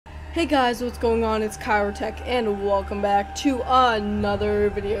Hey guys, what's going on? It's Kyrotech and welcome back to another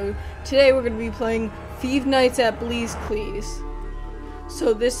video. Today we're going to be playing Feev Neets at Blees Clees.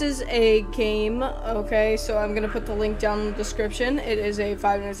 So this is a game, okay, so I'm going to put the link down in the description. It is a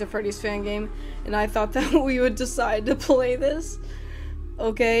Five Nights at Freddy's fan game, and I thought that we would decide to play this.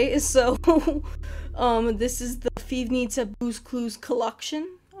 Okay, so this is the Feev Neets at Blees Clees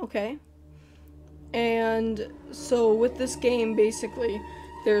Colluction, okay. And so with this game, basically,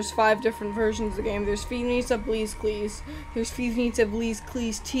 there's 5 different versions of the game. There's Feev Neets at Blees Clees. There's Feev Neets at Blees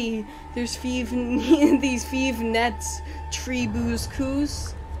Clees T. There's Feev Nets Tree Blees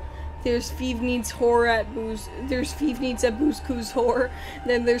Clees. There's Feev Neets Horror at Booze. There's Feev Neets at Blees Clees Horror.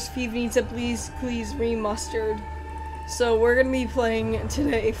 Then there's Feev Neets at Blees Clees Remastered. So we're gonna be playing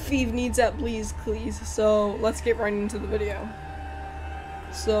today Feev Neets at Blees Clees. So let's get right into the video.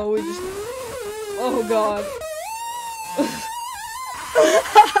 So we just. Oh god.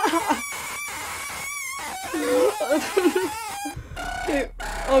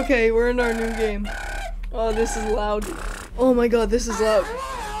 Okay, we're in our new game. Oh, this is loud. Oh my god, this is loud.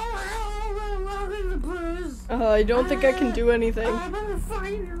 I don't think I can do anything. I'm a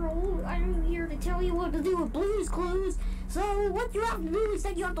 5-year-old. I'm here to tell you what to do with Blees Clees. So what you have to do is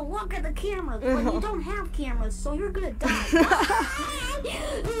that you have to look at the cameras, but you don't have cameras, so you're gonna die.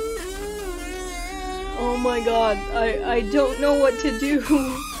 Oh my god, I don't know what to do.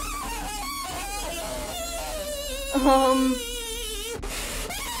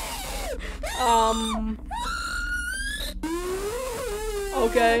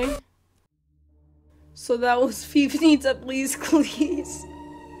 Okay. So that was Feev Neets at Blees Clees.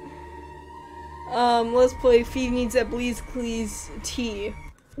 Let's play Feev Neets at Blees Clees T.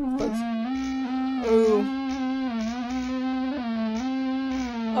 Ooh.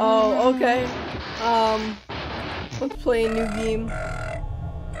 Oh, okay. Let's play a new game.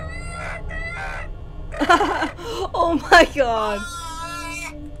 Oh my god.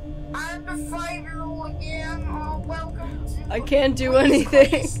 I'm the 5-year-old again. Welcome to I can't do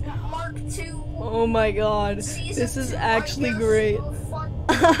anything. Mark 2. Oh my god. This is actually great.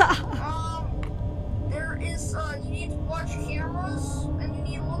 There is, you need to watch cameras, and you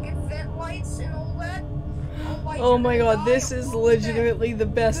need to look at vent lights and all that. Oh my god, this is legitimately the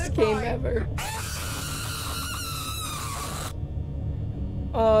best game ever.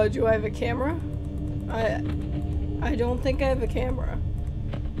 Do I have a camera? I don't think I have a camera.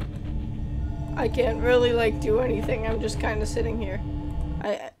 I can't really, like, do anything. I'm just kind of sitting here.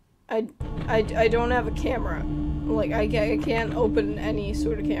 I don't have a camera. Like, I can't open any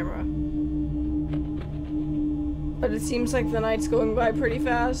sort of camera. But it seems like the night's going by pretty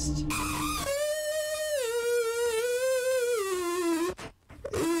fast.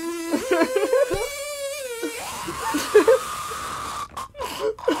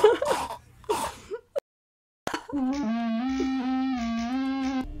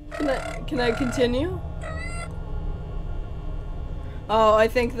 Can I continue? Oh, I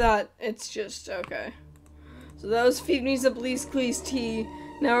think that it's just okay. So that was Feev Neets at Blees Clees T.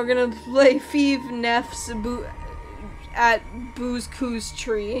 Now we're gonna play Feev Neets at Blees Clees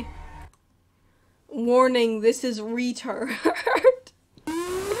Tree. Warning, this is retard.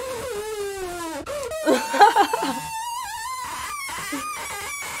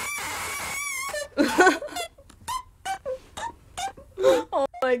 Oh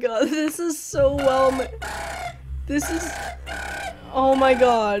my god, this is so well made. This is. Oh my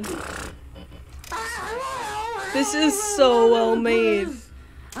god. This is so well made.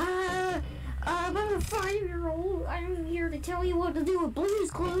 I'm a 5-year-old. I'm here to tell you what to do with Blees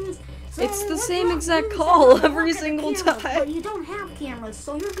Clees. So It's the same exact call every single time. But you don't have cameras,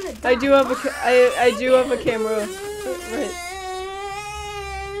 so you're gonna die. I do have a I do have a camera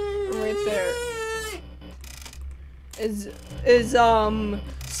right there. Is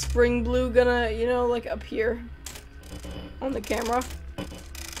Spring Blue gonna, you know, like appear on the camera?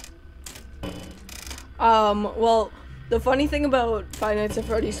 Well, the funny thing about Five Nights at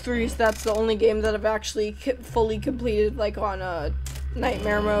Freddy's 3 is that's the only game that I've actually fully completed, like, on a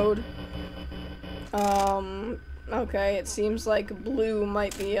nightmare mode. Okay, it seems like Blue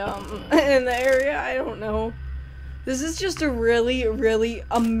might be, in the area, I don't know. This is just a really, really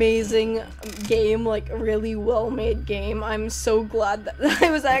amazing game, like, a really well-made game. I'm so glad that I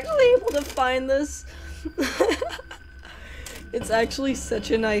was actually able to find this. It's actually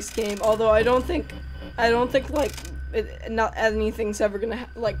such a nice game, although I don't think, like, not anything's ever gonna,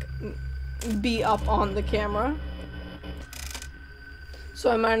 like, be up on the camera.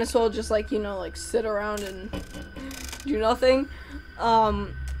 So I might as well just, like, you know, like, sit around and do nothing.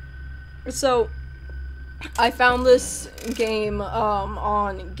 So I found this game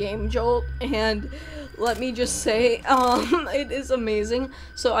on Game Jolt, and let me just say, it is amazing.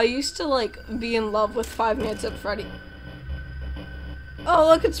 So I used to like be in love with Five Nights at Freddy. Oh,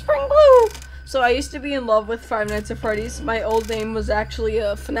 look, it's Spring Blue! So I used to be in love with Five Nights at Freddy's. My old name was actually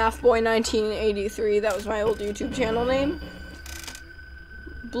FNAF Boy 1983. That was my old YouTube channel name.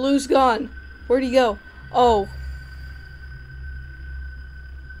 Blue's gone. Where'd he go? Oh.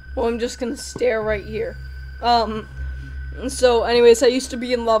 Well, I'm just gonna stare right here. So anyways, I used to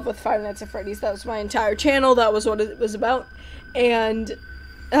be in love with Five Nights at Freddy's. That was my entire channel. That was what it was about. And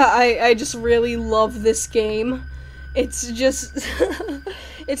I just really love this game. It's just,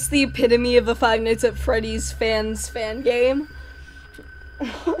 it's the epitome of a Five Nights at Freddy's fan game.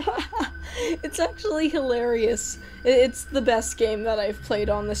 It's actually hilarious. It's the best game that I've played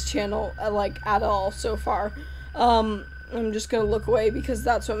on this channel, like, at all so far. I'm just gonna look away because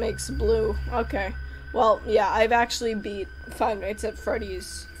that's what makes Blue. Okay. Well, yeah, I've actually beat Five Nights at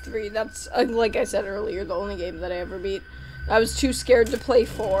Freddy's 3. That's, like I said earlier, the only game that I ever beat. I was too scared to play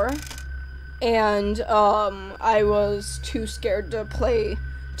 4. And, I was too scared to play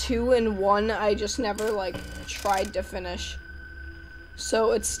 2 and 1. I just never, like, tried to finish.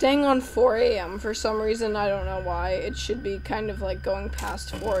 So, it's staying on 4 a.m. for some reason. I don't know why. It should be kind of, like, going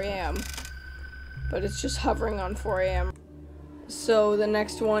past 4 a.m. But it's just hovering on 4 a.m. So, the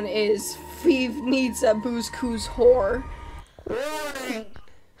next one is Feev Neets at Blees Clees Whore. Warning!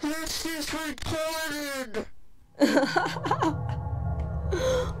 This is recorded!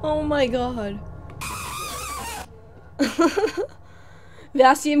 Oh my god.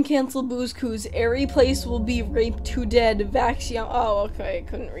 Vacuum cancel Blees Clees. Airy place will be raped to dead. Vacuum. Oh, okay. I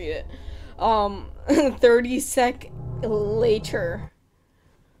couldn't read it. 30 sec later.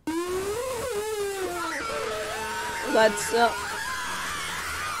 Let's,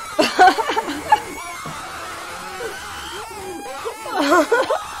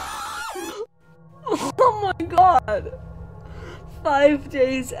 oh my god. 5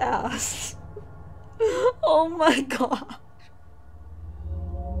 days ass. Oh my god.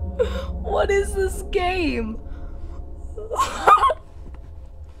 What is this game?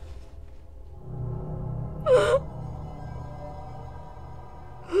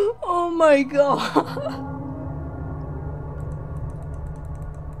 Oh my god.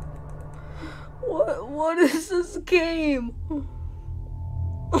 What is this game?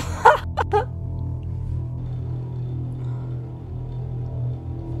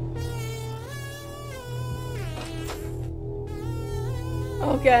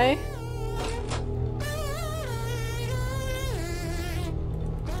 Okay.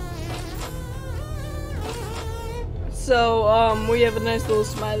 So, we have a nice little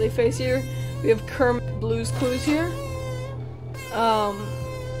smiley face here. We have Kermit Blees Clees here.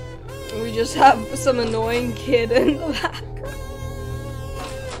 We just have some annoying kid in the background.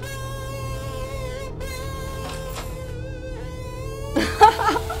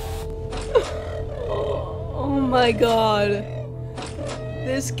 Oh my god.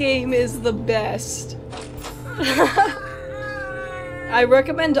 This game is the best. I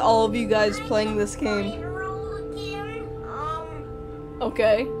recommend all of you guys playing this game.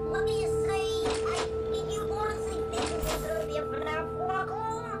 Okay. Let me just say, did you honestly think this was gonna be a FNAF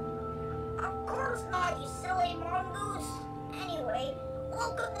walk-along? Of course not, you silly mongoose. Anyway,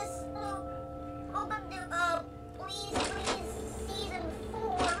 welcome to Blees Clees Season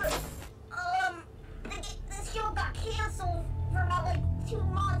 4. This show got canceled for about like 2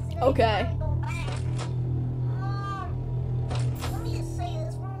 months. And Okay. go back. Let me just say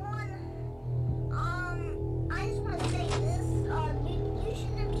this for one. I just want to say this. You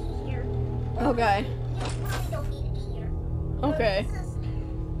shouldn't be here. Okay. You really don't need to be here. Okay.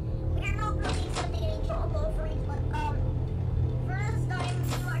 We're not really going to get in trouble for it, but, for this time,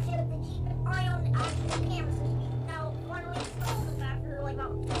 you actually have to keep an eye on the actual cameras. Now, when we installed this after, like,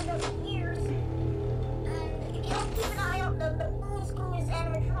 about 2 years, and if you don't keep an eye on the Blees Clees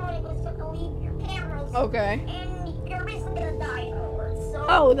animatronic, it's going to leave your cameras. Okay. And you're basically going to die afterwards, so.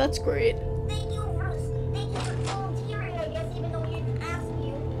 Oh, that's great. Thank you for volunteering, I guess, even though we didn't ask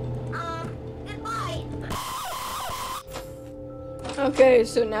you. Goodbye. Okay,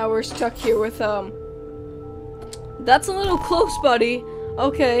 so now we're stuck here with, that's a little close, buddy.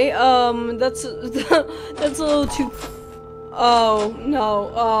 Okay, that's, that's a little too, oh,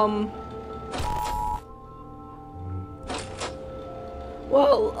 no,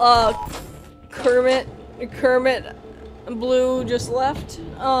 well, Kermit Blue just left,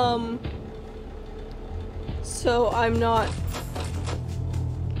 so I'm not,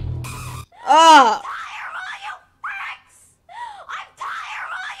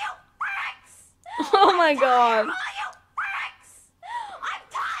 oh my god. I'm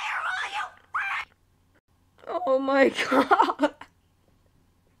tired of you. Oh my god.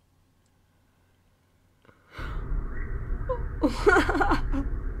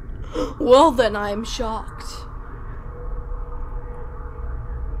 Well then, I'm shocked.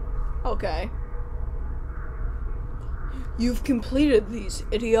 Okay. You've completed these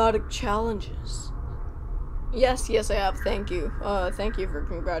idiotic challenges. Yes, I have. Thank you. Thank you for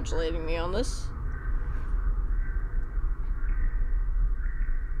congratulating me on this.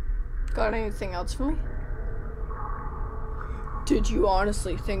 Got anything else for me? Did you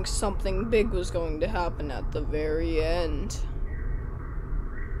honestly think something big was going to happen at the very end?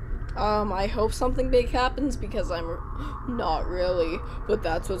 I hope something big happens because I'm not really, but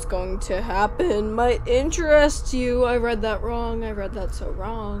that's what's going to happen. Might interest you. I read that wrong. I read that so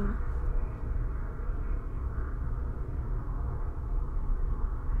wrong.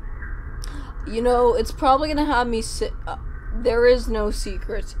 You know, it's probably gonna have me sit. There is no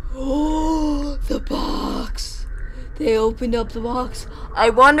secret. Oh, the box. They opened up the box. I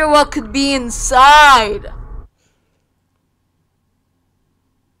wonder what could be inside.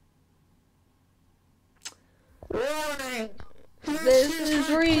 Warning. This is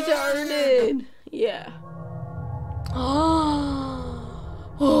retarded. Yeah. Oh.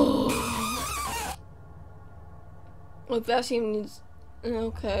 If that seems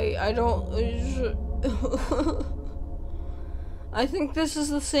okay, I don't. I think this is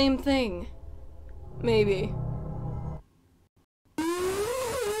the same thing. Maybe.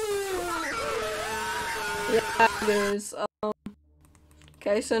 Yeah, it is.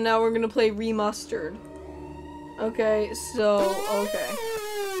 Okay, so now we're gonna play Remastered. Okay, so, okay.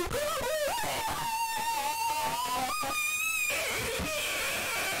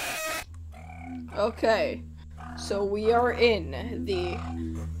 Okay, so we are in the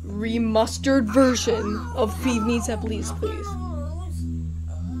remastered version of Feev Neets at Blees Clees.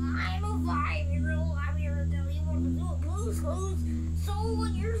 I'm a 5-year-old. I'm here to tell you what to do at Blees Clees. So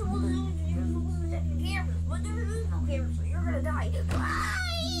what you're supposed to do is you're supposed to set the cameras, but there is no camera, so you're gonna die.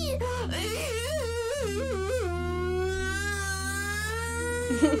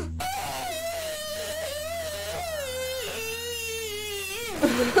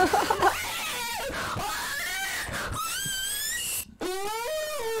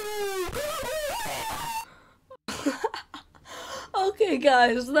 Okay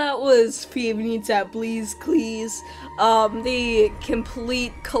guys, that was Feev Neets at Blees Clees, the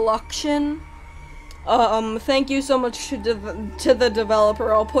complete collection. Thank you so much to the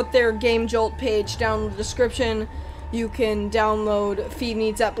developer. I'll put their Game Jolt page down in the description. You can download Feev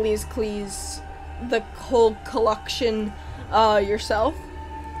Neets at Blees Clees, the whole collection, yourself.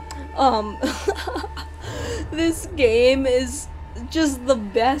 This game is just the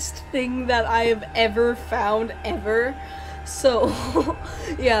best thing that I have ever found, ever. So,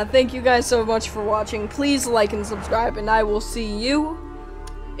 yeah, thank you guys so much for watching. Please like and subscribe, and I will see you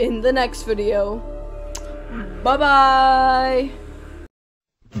in the next video. Bye-bye!